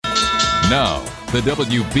Now, the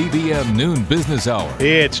WBBM Noon Business Hour.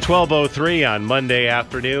 It's 12:03 on Monday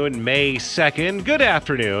afternoon, May 2nd. Good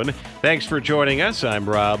afternoon. Thanks for joining us. I'm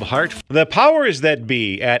Rob Hart. The powers that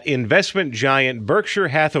be at investment giant Berkshire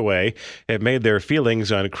Hathaway have made their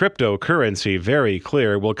feelings on cryptocurrency very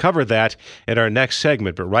clear. We'll cover that in our next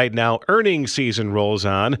segment. But right now, earnings season rolls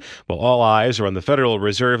on, while all eyes are on the Federal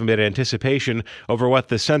Reserve amid anticipation over what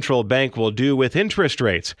the central bank will do with interest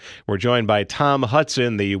rates. We're joined by Tom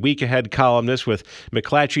Hudson, the week ahead columnist with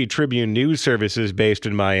McClatchy Tribune News Services based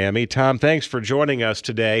in Miami. Tom, thanks for joining us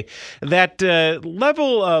today. That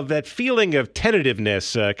level of that feeling of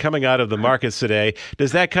tentativeness coming out of the markets today,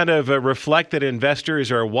 does that kind of reflect that investors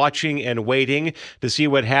are watching and waiting to see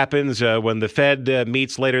what happens when the Fed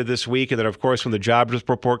meets later this week, and then, of course, when the jobs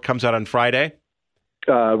report comes out on Friday?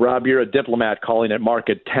 Rob, you're a diplomat calling it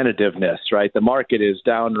market tentativeness, right? The market is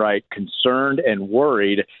downright concerned and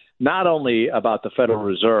worried, not only about the Federal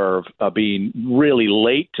Reserve being really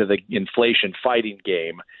late to the inflation fighting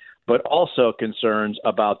game, but also concerns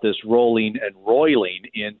about this rolling and roiling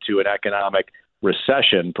into an economic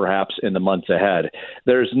recession, perhaps in the months ahead.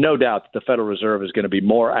 There's no doubt that the Federal Reserve is going to be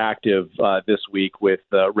more active this week with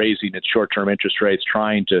raising its short-term interest rates,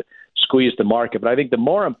 trying to squeeze the market. But I think the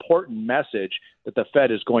more important message that the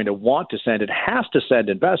Fed is going to want to send, it has to send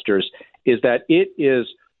investors, is that it is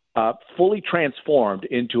fully transformed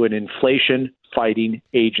into an inflation-fighting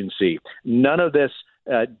agency. None of this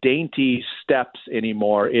dainty steps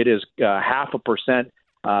anymore. It is 0.5%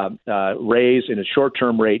 raise in a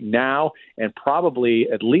short-term rate now, and probably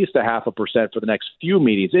at least 0.5% for the next few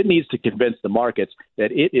meetings. It needs to convince the markets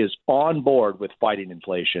that it is on board with fighting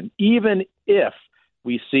inflation, even if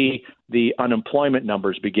we see the unemployment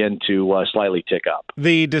numbers begin to slightly tick up.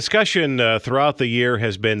 The discussion throughout the year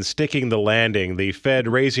has been sticking the landing, the Fed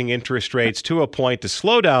raising interest rates to a point to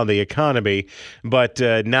slow down the economy, but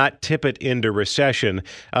not tip it into recession.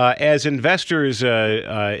 As investors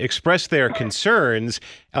express their concerns,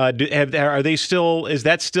 are they still? Is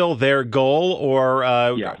that still their goal,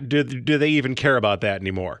 or do they even care about that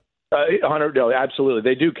anymore? Hunter, no, absolutely,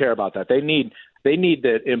 they do care about that. They need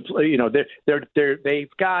that. They've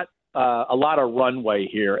got a lot of runway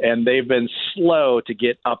here, and they've been slow to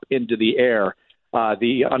get up into the air.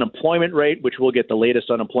 The unemployment rate, which we'll get the latest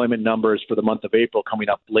unemployment numbers for the month of April coming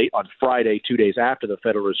up late on Friday, 2 days after the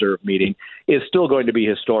Federal Reserve meeting, is still going to be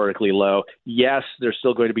historically low. Yes, there's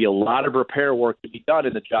still going to be a lot of repair work to be done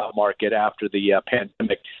in the job market after the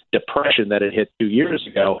pandemic depression that it hit 2 years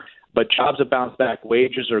ago. But jobs have bounced back,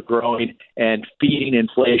 wages are growing and feeding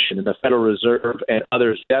inflation, and the Federal Reserve and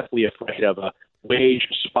others deathly afraid of a wage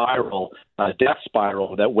spiral, death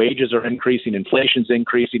spiral, that wages are increasing, inflation's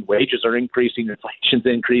increasing, wages are increasing, inflation's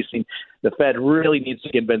increasing. The Fed really needs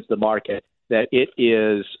to convince the market that it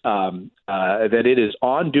is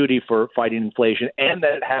on duty for fighting inflation, and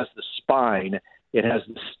that it has the spine, it has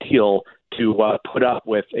the steel to put up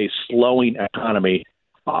with a slowing economy,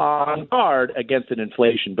 on guard against an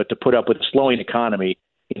inflation, but to put up with a slowing economy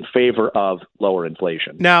in favor of lower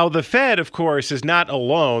inflation. Now, the Fed, of course, is not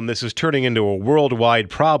alone. This is turning into a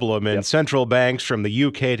worldwide problem, and central banks from the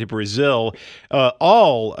UK to Brazil,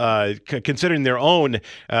 all considering their own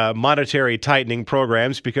monetary tightening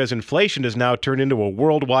programs, because inflation has now turned into a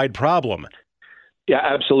worldwide problem. Yeah,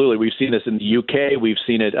 absolutely. We've seen this in the UK. We've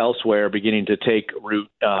seen it elsewhere beginning to take root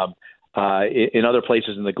in other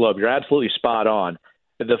places in the globe. You're absolutely spot on.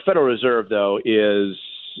 The Federal Reserve, though, is,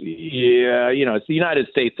 it's the United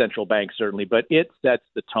States central bank, certainly, but it sets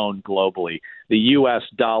the tone globally. The U.S.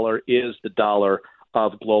 dollar is the dollar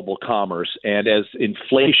of global commerce. And as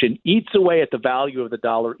inflation eats away at the value of the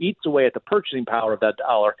dollar, eats away at the purchasing power of that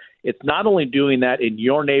dollar, it's not only doing that in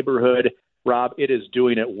your neighborhood, Rob, it is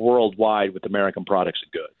doing it worldwide with American products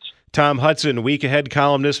and goods. Tom Hudson, week ahead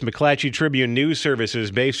columnist, McClatchy Tribune News Services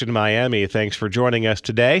based in Miami. Thanks for joining us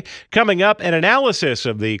today. Coming up, an analysis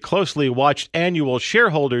of the closely watched annual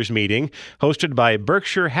shareholders meeting hosted by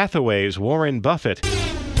Berkshire Hathaway's Warren Buffett.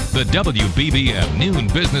 The WBBM Noon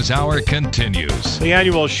Business Hour continues. The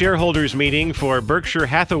annual shareholders meeting for Berkshire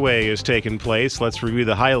Hathaway has taken place. Let's review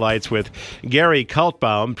the highlights with Gary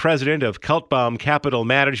Kaltbaum, president of Kaltbaum Capital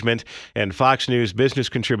Management and Fox News business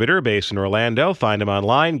contributor based in Orlando. Find him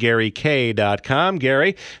online, GaryK.com.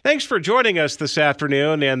 Gary, thanks for joining us this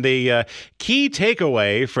afternoon. And the key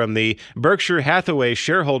takeaway from the Berkshire Hathaway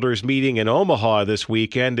shareholders meeting in Omaha this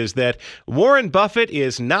weekend is that Warren Buffett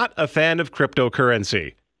is not a fan of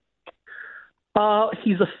cryptocurrency.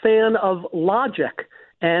 He's a fan of logic,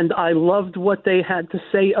 and I loved what they had to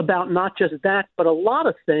say about not just that, but a lot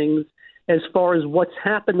of things as far as what's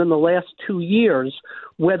happened in the last 2 years,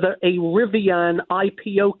 whether a Rivian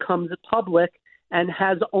IPO comes public and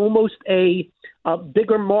has almost a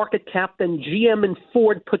bigger market cap than GM and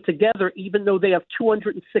Ford put together, even though they have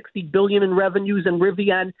 $260 billion in revenues and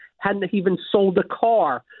Rivian hadn't even sold a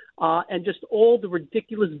car. And just all the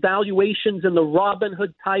ridiculous valuations and the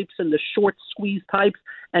Robinhood types and the short squeeze types,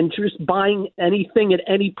 and just buying anything at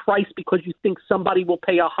any price because you think somebody will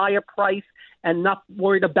pay a higher price and not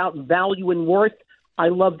worried about value and worth. I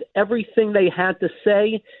loved everything they had to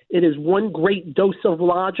say. It is one great dose of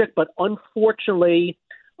logic, but unfortunately,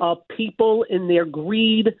 people in their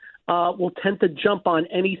greed will tend to jump on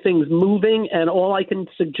anything's moving. And all I can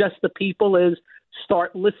suggest to people is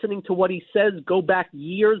start listening to what he says. Go back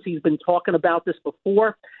years. He's been talking about this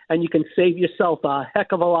before, and you can save yourself a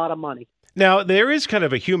heck of a lot of money. Now, there is kind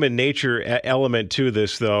of a human nature element to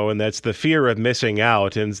this, though, and that's the fear of missing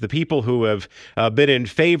out. And the people who have been in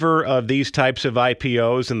favor of these types of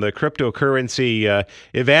IPOs and the cryptocurrency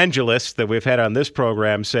evangelists that we've had on this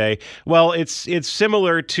program say, well, it's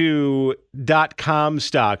similar to .com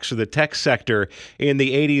stocks or the tech sector in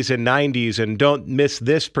the 80s and 90s, and don't miss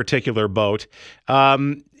this particular boat.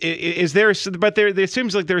 Is there? But there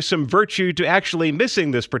seems like there's some virtue to actually missing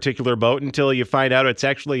this particular boat until you find out it's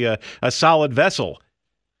actually a solid vessel.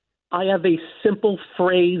 I have a simple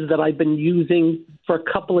phrase that I've been using for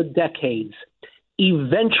a couple of decades.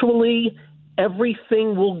 Eventually,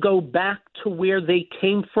 everything will go back to where they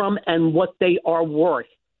came from and what they are worth.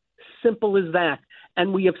 Simple as that.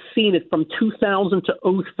 And we have seen it from 2000 to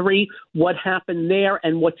 2003, what happened there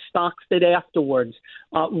and what stocks did afterwards.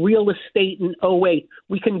 Real estate in 2008.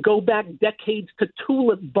 We can go back decades to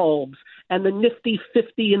tulip bulbs and the Nifty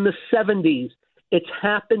 50 in the 70s. It's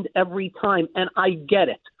happened every time, and I get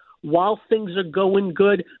it. While things are going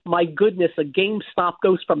good, my goodness, a GameStop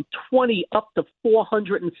goes from 20 up to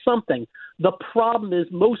 400 and something. The problem is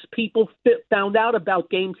most people found out about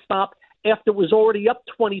GameStop after it was already up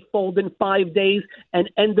 20-fold in 5 days and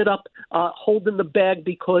ended up holding the bag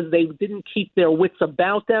because they didn't keep their wits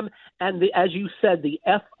about them. And as you said, the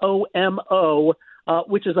FOMO,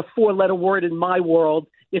 which is a four-letter word in my world,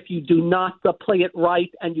 if you do not play it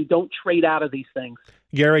right and you don't trade out of these things.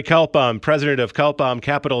 Gary Kaltbaum, president of Kaltbaum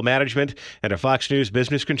Capital Management and a Fox News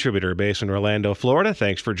business contributor based in Orlando, Florida.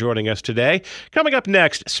 Thanks for joining us today. Coming up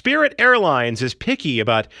next, Spirit Airlines is picky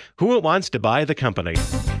about who it wants to buy the company.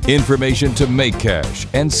 Information to make cash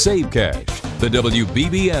and save cash. The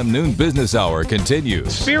WBBM Noon Business Hour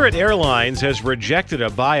continues. Spirit Airlines has rejected a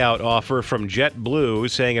buyout offer from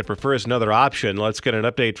JetBlue, saying it prefers another option. Let's get an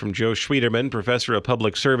update from Joe Schwieterman, professor of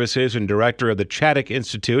public services and director of the Chaddick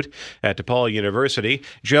Institute at DePaul University.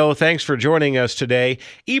 Joe, thanks for joining us today.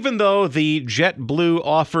 Even though the JetBlue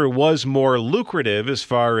offer was more lucrative as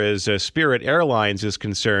far as Spirit Airlines is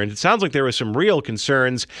concerned, it sounds like there were some real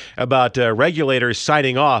concerns about regulators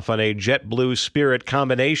signing off on a JetBlue-Spirit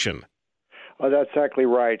combination. Oh, that's exactly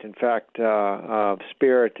right. In fact,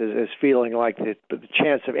 Spirit is feeling like the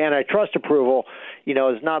chance of antitrust approval,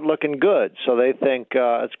 is not looking good. So they think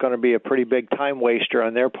it's going to be a pretty big time waster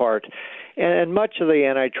on their part. And much of the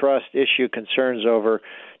antitrust issue concerns over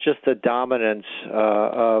just the dominance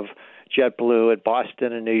of JetBlue at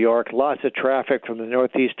Boston and New York. Lots of traffic from the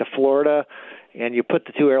Northeast to Florida. And you put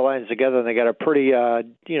the two airlines together, and they got a pretty,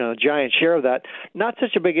 giant share of that. Not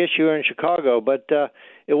such a big issue here in Chicago, but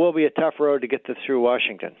it will be a tough road to get through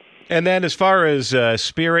Washington. And then as far as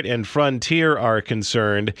Spirit and Frontier are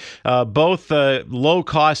concerned, both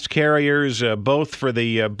low-cost carriers, both for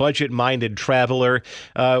the budget-minded traveler,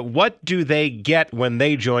 what do they get when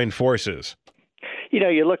they join forces?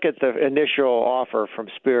 You look at the initial offer from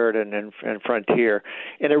Spirit and Frontier,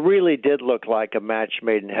 and it really did look like a match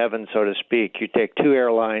made in heaven, so to speak. You take two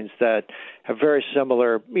airlines that have very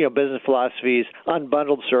similar, business philosophies,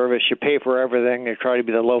 unbundled service. You pay for everything. They try to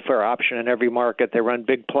be the low-fare option in every market. They run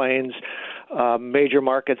big planes, major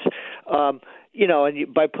markets. And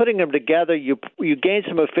by putting them together, you gain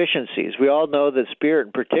some efficiencies. We all know that Spirit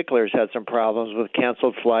in particular has had some problems with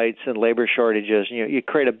canceled flights and labor shortages. You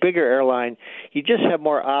create a bigger airline, you just have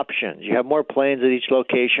more options. You have more planes at each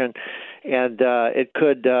location, and it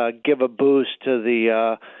could give a boost to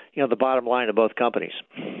the bottom line of both companies.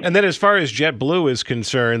 And then as far as JetBlue is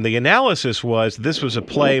concerned, the analysis was this was a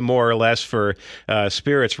play more or less for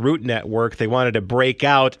Spirit's route network. They wanted to break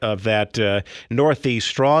out of that Northeast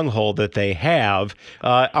stronghold that they have.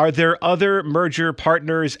 Are there other merger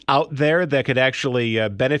partners out there that could actually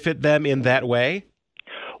benefit them in that way?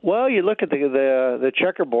 Well, you look at the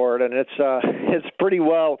checkerboard, and it's pretty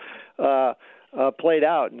well played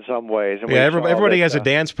out in some ways. And everybody has a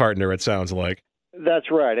dance partner, it sounds like.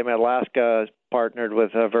 That's right. Alaska partnered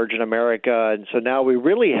with Virgin America, and so now we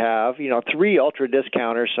really have, three ultra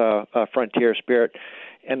discounters, Frontier, Spirit,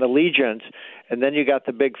 and Allegiant, And then you got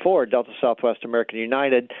the big four, Delta, Southwest, American,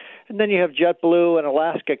 United. And then you have JetBlue and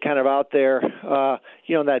Alaska kind of out there,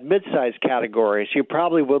 in that mid-size category. So you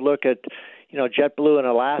probably would look at, JetBlue and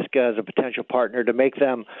Alaska as a potential partner to make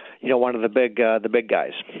them, one of the big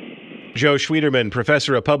guys. Joe Schwieterman,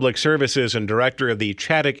 Professor of Public Services and Director of the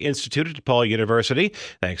Chaddick Institute at DePaul University.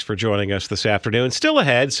 Thanks for joining us this afternoon. Still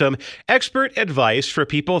ahead, some expert advice for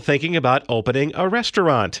people thinking about opening a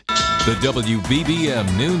restaurant. The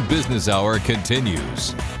WBBM Noon Business Hour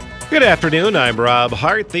continues. Good afternoon. I'm Rob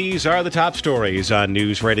Hart. These are the top stories on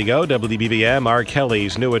News Radio WBBM. R.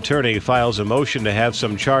 Kelly's new attorney files a motion to have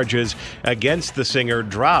some charges against the singer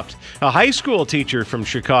dropped. A high school teacher from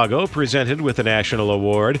Chicago presented with a national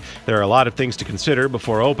award. There are a lot of things to consider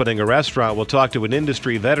before opening a restaurant. We'll talk to an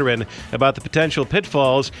industry veteran about the potential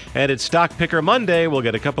pitfalls. And it's Stock Picker Monday. We'll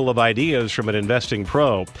get a couple of ideas from an investing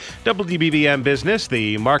pro. WBBM business.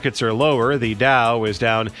 The markets are lower. The Dow is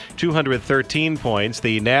down 213 points.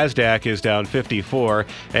 The NASDAQ is down 54,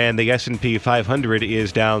 and the S&P 500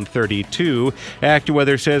 is down 32.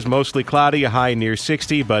 AccuWeather says mostly cloudy, a high near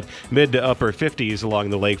 60, but mid to upper 50s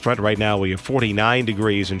along the lakefront. Right now we have 49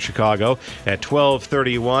 degrees in Chicago at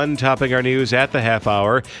 12:31. Topping our news at the half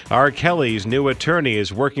hour, R. Kelly's new attorney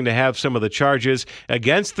is working to have some of the charges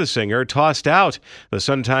against the singer tossed out. The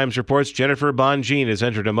Sun-Times reports Jennifer Bonjean has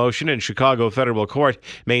entered a motion in Chicago federal court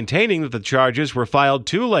maintaining that the charges were filed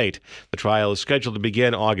too late. The trial is scheduled to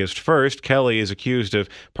begin August 1st. Kelly is accused of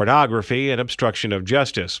pornography and obstruction of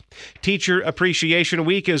justice. Teacher Appreciation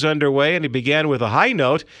Week is underway, and it began with a high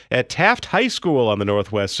note at Taft High School on the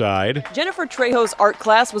Northwest Side. Jennifer Trejo's art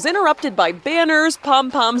class was interrupted by banners,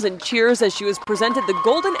 pom-poms, and cheers as she was presented the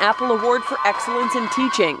Golden Apple Award for Excellence in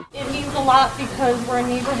Teaching. It means a lot because we're a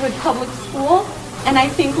neighborhood public school, and I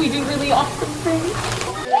think we do really awesome things.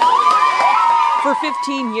 For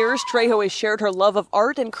 15 years, Trejo has shared her love of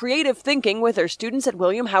art and creative thinking with her students at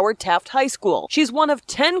William Howard Taft High School. She's one of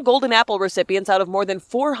 10 Golden Apple recipients out of more than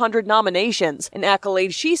 400 nominations, an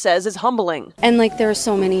accolade she says is humbling. And there are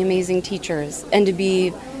so many amazing teachers, and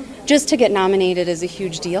just to get nominated is a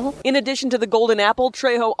huge deal. In addition to the Golden Apple,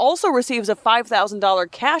 Trejo also receives a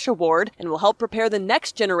 $5,000 cash award and will help prepare the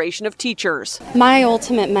next generation of teachers. My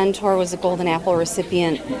ultimate mentor was a Golden Apple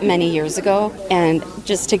recipient many years ago, and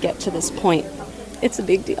just to get to this point, it's a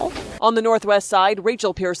big deal. On the Northwest Side,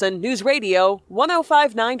 Rachel Pearson, News Radio,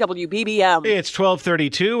 105.9 WBBM. It's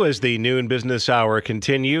 12:32 as the noon business hour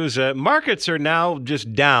continues. Markets are now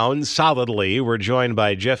just down solidly. We're joined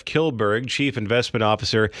by Jeff Kilberg, Chief Investment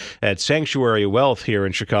Officer at Sanctuary Wealth here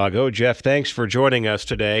in Chicago. Jeff, thanks for joining us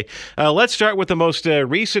today. Let's start with the most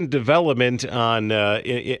recent development on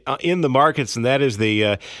in the markets, and that is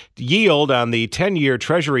the yield on the 10-year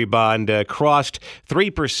Treasury bond crossed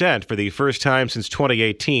 3% for the first time since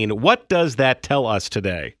 2018. What does that tell us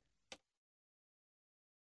today?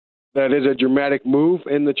 That is a dramatic move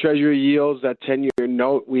in the Treasury yields. That 10-year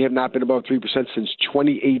note, we have not been above 3% since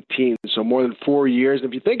 2018, so more than 4 years. And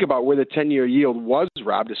if you think about where the 10-year yield was,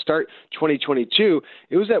 Rob, to start 2022,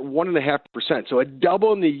 it was at 1.5%. So a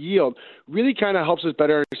double in the yield really kind of helps us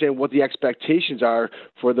better understand what the expectations are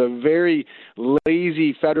for the very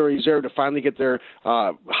lazy Federal Reserve to finally get their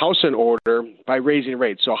house in order by raising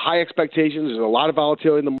rates. So high expectations. There's a lot of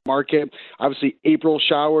volatility in the market. Obviously, April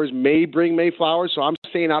showers may bring May flowers, so I'm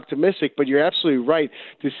staying optimistic, but you're absolutely right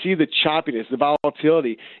to see the choppiness, the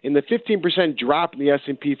volatility, and the 15% drop in the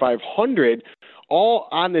S&P 500, all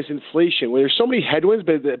on this inflation, where there's so many headwinds,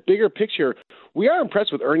 but the bigger picture, we are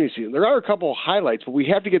impressed with earnings season. There are a couple of highlights, but we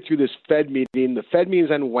have to get through this Fed meeting. The Fed meeting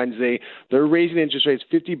is on Wednesday. They're raising interest rates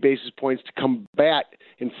 50 basis points to combat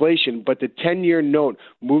inflation, but the 10-year note,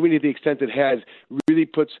 moving to the extent it has, really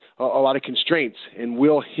puts a lot of constraints and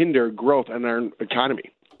will hinder growth in our economy.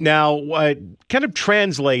 Now, kind of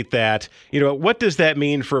translate that, what does that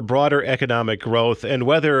mean for broader economic growth and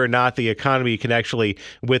whether or not the economy can actually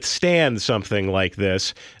withstand something like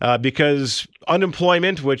this? Because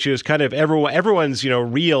unemployment, which is kind of everyone's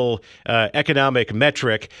real economic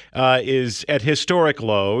metric, is at historic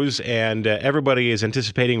lows, and everybody is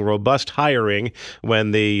anticipating robust hiring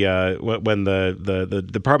when the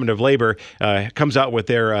Department of Labor comes out with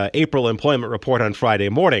their April employment report on Friday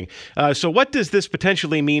morning. So what does this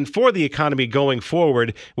potentially mean for the economy going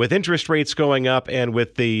forward, with interest rates going up and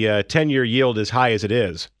with the 10-year yield as high as it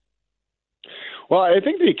is? Well, I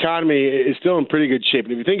think the economy is still in pretty good shape.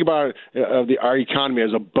 And if you think about our economy as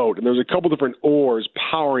a boat, and there's a couple different oars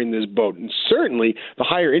powering this boat, and certainly the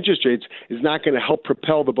higher interest rates is not going to help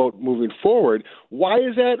propel the boat moving forward. Why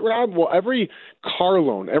is that, Rob? Well, every car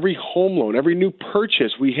loan, every home loan, every new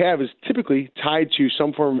purchase we have is typically tied to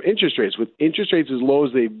some form of interest rates. With interest rates as low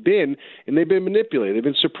as they've been, and they've been manipulated, they've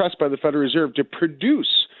been suppressed by the Federal Reserve to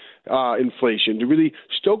produce inflation, to really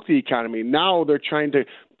stoke the economy. Now they're trying to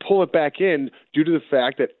pull it back in due to the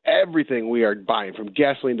fact that everything we are buying, from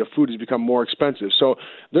gasoline to food, has become more expensive. So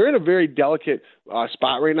they're in a very delicate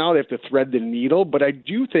spot right now. They have to thread the needle. But I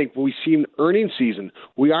do think when we see an earnings season,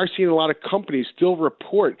 we are seeing a lot of companies still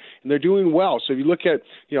report, and they're doing well. So if you look at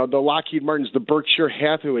the Lockheed Martins, the Berkshire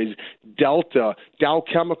Hathaways, Delta, Dow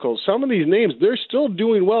Chemicals, some of these names, they're still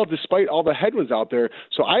doing well despite all the headwinds out there.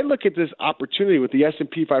 So I look at this opportunity with the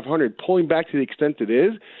S&P 500 pulling back to the extent it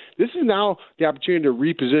is. This is now the opportunity to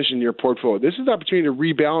reposition your portfolio. This is the opportunity to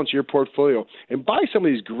rebalance your portfolio and buy some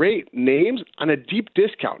of these great names on a deep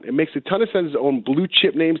discount. It makes a ton of sense to own blue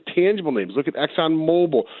chip names, tangible names. Look at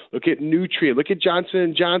ExxonMobil. Look at Nutria. Look at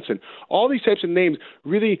Johnson & Johnson. All these types of names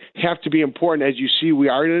really have to be important. As you see, we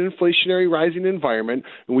are in an inflationary rising environment,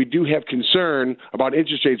 and we do have concern about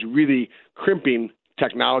interest rates really crimping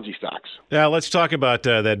technology stocks. Now, let's talk about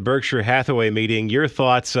that Berkshire Hathaway meeting. Your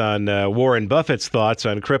thoughts on Warren Buffett's thoughts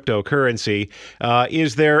on cryptocurrency.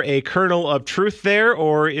 Is there a kernel of truth there,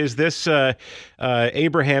 or is this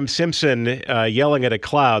Abraham Simpson yelling at a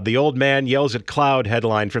cloud? The old man yells at cloud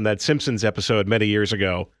headline from that Simpsons episode many years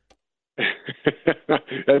ago.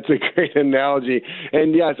 That's a great analogy.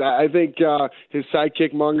 And yes, I think his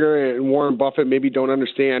sidekick Munger and Warren Buffett maybe don't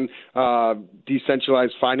understand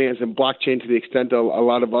decentralized finance and blockchain to the extent a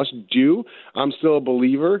lot of us do. I'm still a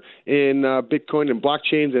believer in Bitcoin and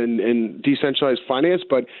blockchains and decentralized finance,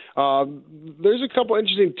 but there's a couple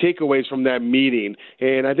interesting takeaways from that meeting.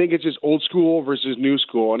 And I think it's just old school versus new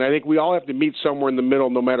school. And I think we all have to meet somewhere in the middle,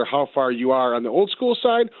 no matter how far you are on the old school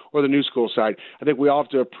side or the new school side. I think we all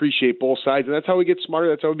have to appreciate both sides, and that's how we get smarter.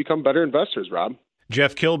 That's how we become better investors, Rob.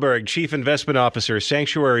 Jeff Kilberg, Chief Investment Officer,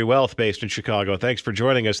 Sanctuary Wealth, based in Chicago. Thanks for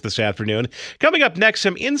joining us this afternoon. Coming up next,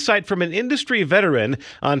 some insight from an industry veteran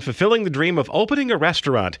on fulfilling the dream of opening a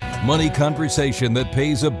restaurant. Money conversation that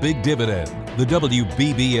pays a big dividend. The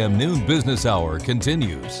WBBM Noon Business Hour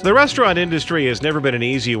continues. The restaurant industry has never been an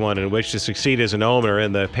easy one in which to succeed as an owner,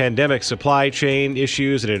 and the pandemic, supply chain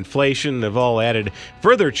issues, and inflation have all added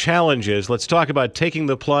further challenges. Let's talk about taking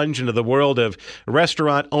the plunge into the world of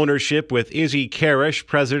restaurant ownership with Izzy Karish,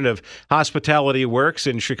 president of Hospitality Works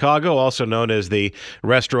in Chicago, also known as the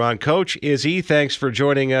Restaurant Coach. Izzy, thanks for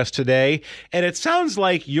joining us today. And it sounds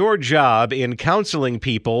like your job in counseling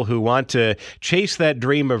people who want to chase that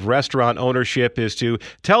dream of restaurant ownership is to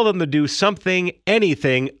tell them to do something,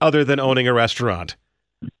 anything other than owning a restaurant.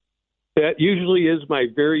 That usually is my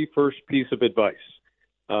very first piece of advice.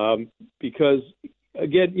 Because,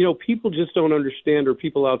 again, people just don't understand, or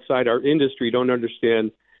people outside our industry don't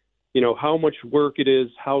understand how much work it is,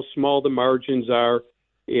 how small the margins are.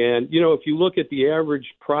 And, if you look at the average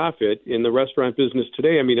profit in the restaurant business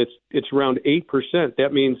today, it's around 8%.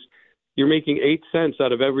 That means you're making 8 cents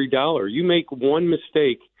out of every dollar. You make one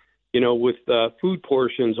mistake, with food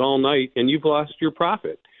portions all night, and you've lost your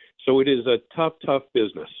profit. So it is a tough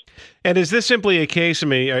business. And is this simply a case,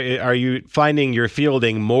 are you finding you're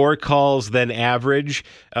fielding more calls than average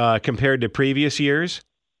compared to previous years?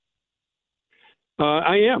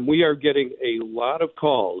 I am. We are getting a lot of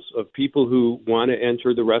calls of people who want to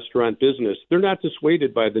enter the restaurant business. They're not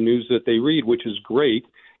dissuaded by the news that they read, which is great,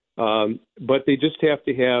 but they just have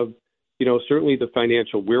to have, certainly the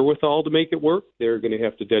financial wherewithal to make it work. They're going to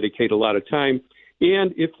have to dedicate a lot of time.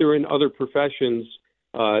 And if they're in other professions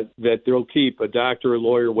that they'll keep, a doctor, a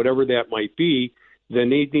lawyer, whatever that might be,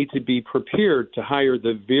 then they need to be prepared to hire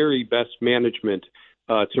the very best management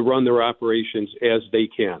to run their operations as they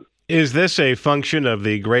can. Is this a function of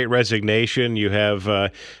the Great Resignation? You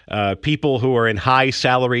have people who are in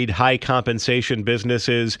high-salaried, high-compensation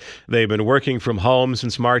businesses. They've been working from home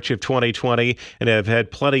since March of 2020 and have had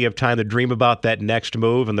plenty of time to dream about that next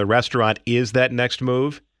move, and the restaurant is that next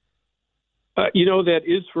move? That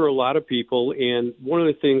is for a lot of people, and one of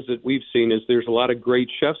the things that we've seen is there's a lot of great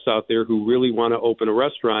chefs out there who really want to open a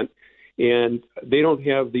restaurant, and they don't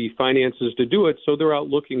have the finances to do it, so they're out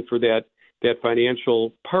looking for that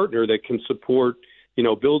financial partner that can support,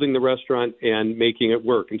 building the restaurant and making it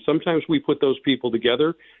work. And sometimes we put those people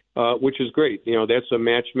together, which is great. That's a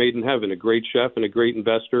match made in heaven, a great chef and a great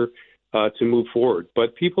investor to move forward.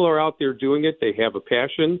 But people are out there doing it. They have a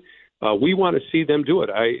passion. we want to see them do it.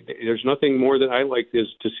 There's nothing more that I like is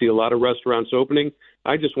to see a lot of restaurants opening.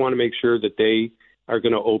 I just want to make sure that they are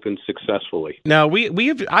going to open successfully. Now,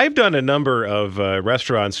 I've done a number of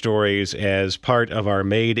restaurant stories as part of our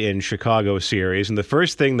Made in Chicago series, and the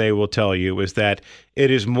first thing they will tell you is that it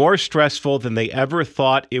is more stressful than they ever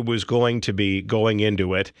thought it was going to be going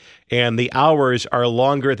into it, and the hours are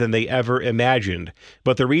longer than they ever imagined.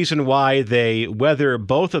 But the reason why they weather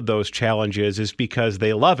both of those challenges is because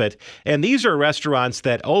they love it, and these are restaurants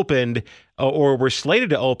that opened or were slated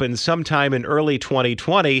to open sometime in early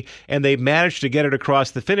 2020, and they managed to get it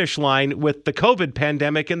across the finish line with the COVID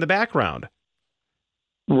pandemic in the background.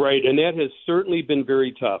 Right, and that has certainly been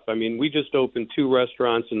very tough. I mean, we just opened 2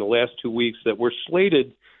 restaurants in the last 2 weeks that were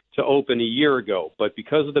slated to open a year ago, but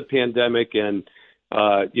because of the pandemic and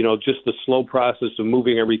just the slow process of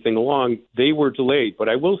moving everything along, they were delayed. But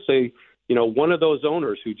I will say, one of those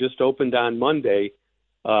owners who just opened on Monday,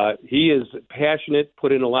 he is passionate,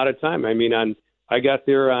 put in a lot of time. I mean, I got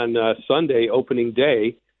there on Sunday, opening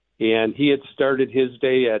day, and he had started his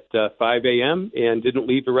day at 5 a.m. and didn't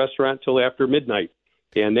leave the restaurant till after midnight.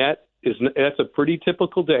 And that's a pretty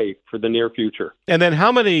typical day for the near future. And then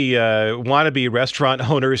how many wannabe restaurant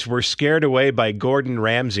owners were scared away by Gordon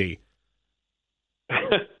Ramsay?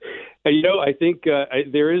 I think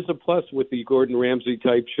there is a plus with the Gordon Ramsay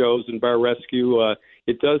type shows and Bar Rescue.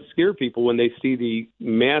 It does scare people when they see the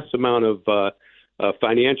mass amount of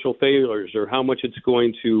financial failures or how much it's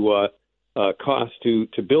going to cost to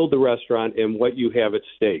build the restaurant and what you have at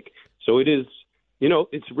stake. So it is,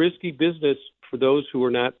 it's risky business for those who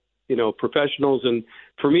are not, professionals. And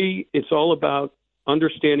for me, it's all about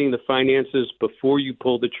understanding the finances before you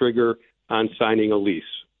pull the trigger on signing a lease.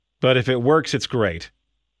 But if it works, it's great.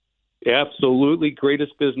 Absolutely.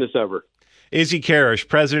 Greatest business ever. Izzy Karish,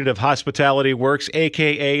 president of Hospitality Works,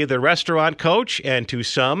 a.k.a. the restaurant coach, and to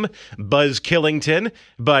some, Buzz Killington.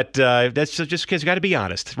 But that's just because you got to be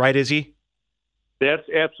honest. Right, Izzy? That's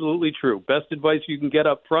absolutely true. Best advice you can get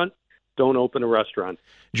up front, don't open a restaurant.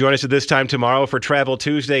 Join us at this time tomorrow for Travel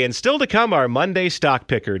Tuesday, and still to come, our Monday Stock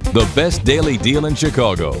Picker. The best daily deal in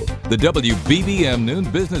Chicago, the WBBM Noon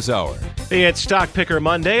Business Hour. It's Stock Picker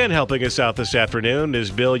Monday, and helping us out this afternoon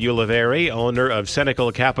is Bill Ulivari, owner of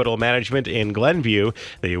Senecal Capital Management in Glenview,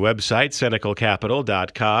 the website,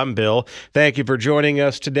 senecalcapital.com. Bill, thank you for joining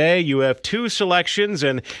us today. You have 2 selections,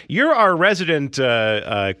 and you're our resident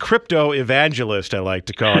crypto evangelist, I like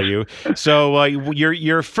to call you. So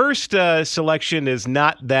your first selection is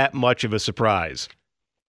not that much of a surprise.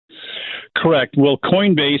 Correct. Well,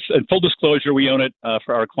 Coinbase, and full disclosure, we own it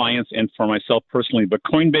for our clients and for myself personally, but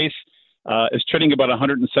Coinbase is trading about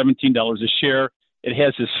 $117 a share. It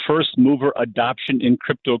has its first mover adoption in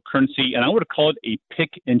cryptocurrency, and I would call it a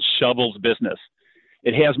pick and shovels business.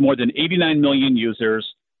 It has more than 89 million users.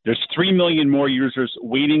 There's 3 million more users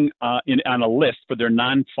waiting on a list for their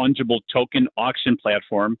non-fungible token auction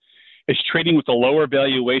platform. It's trading with a lower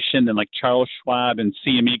valuation than like Charles Schwab and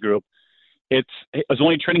CME Group. It was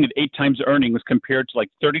only trading at 8 times earnings compared to like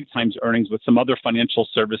 30 times earnings with some other financial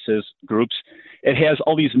services groups. It has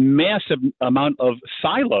all these massive amount of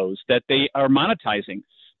silos that they are monetizing.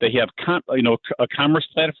 They have a commerce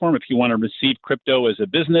platform if you want to receive crypto as a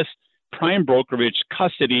business, prime brokerage,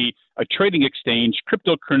 custody, a trading exchange,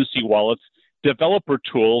 cryptocurrency wallets, developer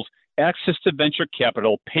tools, access to venture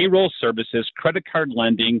capital, payroll services, credit card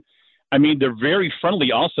lending. I mean, they're very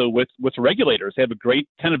friendly also with regulators. They have a great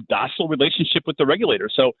kind of docile relationship with the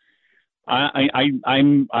regulators. So I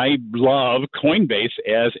love Coinbase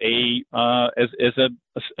as a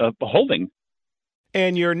holding.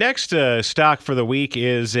 And your next stock for the week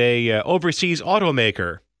is a overseas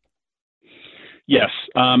automaker. Yes.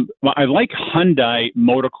 I like Hyundai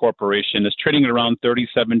Motor Corporation. It's trading at around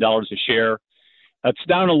 $37 a share. It's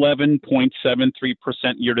down 11.73%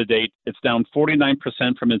 year to date. It's down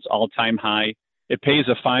 49% from its all-time high. It pays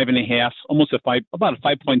a 5.5, about a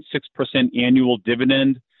 5.6% annual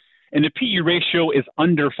dividend, and the PE ratio is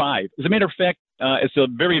under 5. As a matter of fact, it's a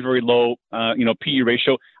very, very low, PE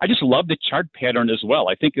ratio. I just love the chart pattern as well.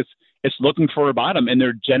 I think it's looking for a bottom, and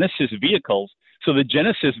they're Genesis vehicles. So the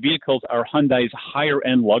Genesis vehicles are Hyundai's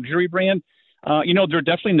higher-end luxury brand. They're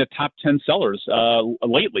definitely in the top 10 sellers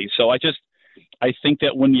lately. So I think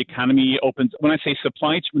that when the economy opens, when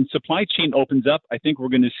supply chain opens up, I think we're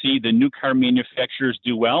going to see the new car manufacturers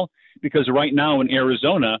do well, because right now in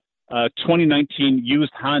Arizona, 2019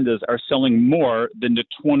 used Hondas are selling more than the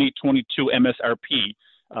 2022 MSRP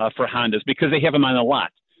for Hondas because they have them on a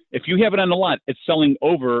lot. If you have it on the lot, it's selling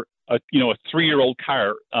over a 3-year-old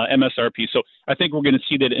car MSRP. So I think we're going to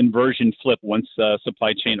see that inversion flip once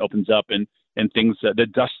supply chain opens up and things the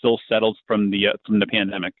dust still settles from the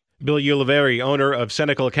pandemic. Bill Ulivari, owner of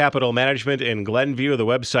Senecal Capital Management in Glenview, the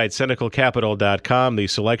website senecalcapital.com. The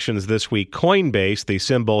selections this week: Coinbase, the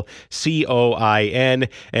symbol COIN,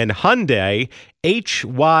 and Hyundai,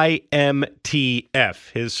 HYMTF,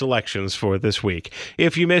 his selections for this week.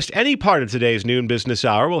 If you missed any part of today's Noon Business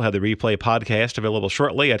Hour, we'll have the replay podcast available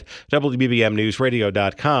shortly at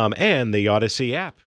WBBMNewsRadio.com and the Odyssey app.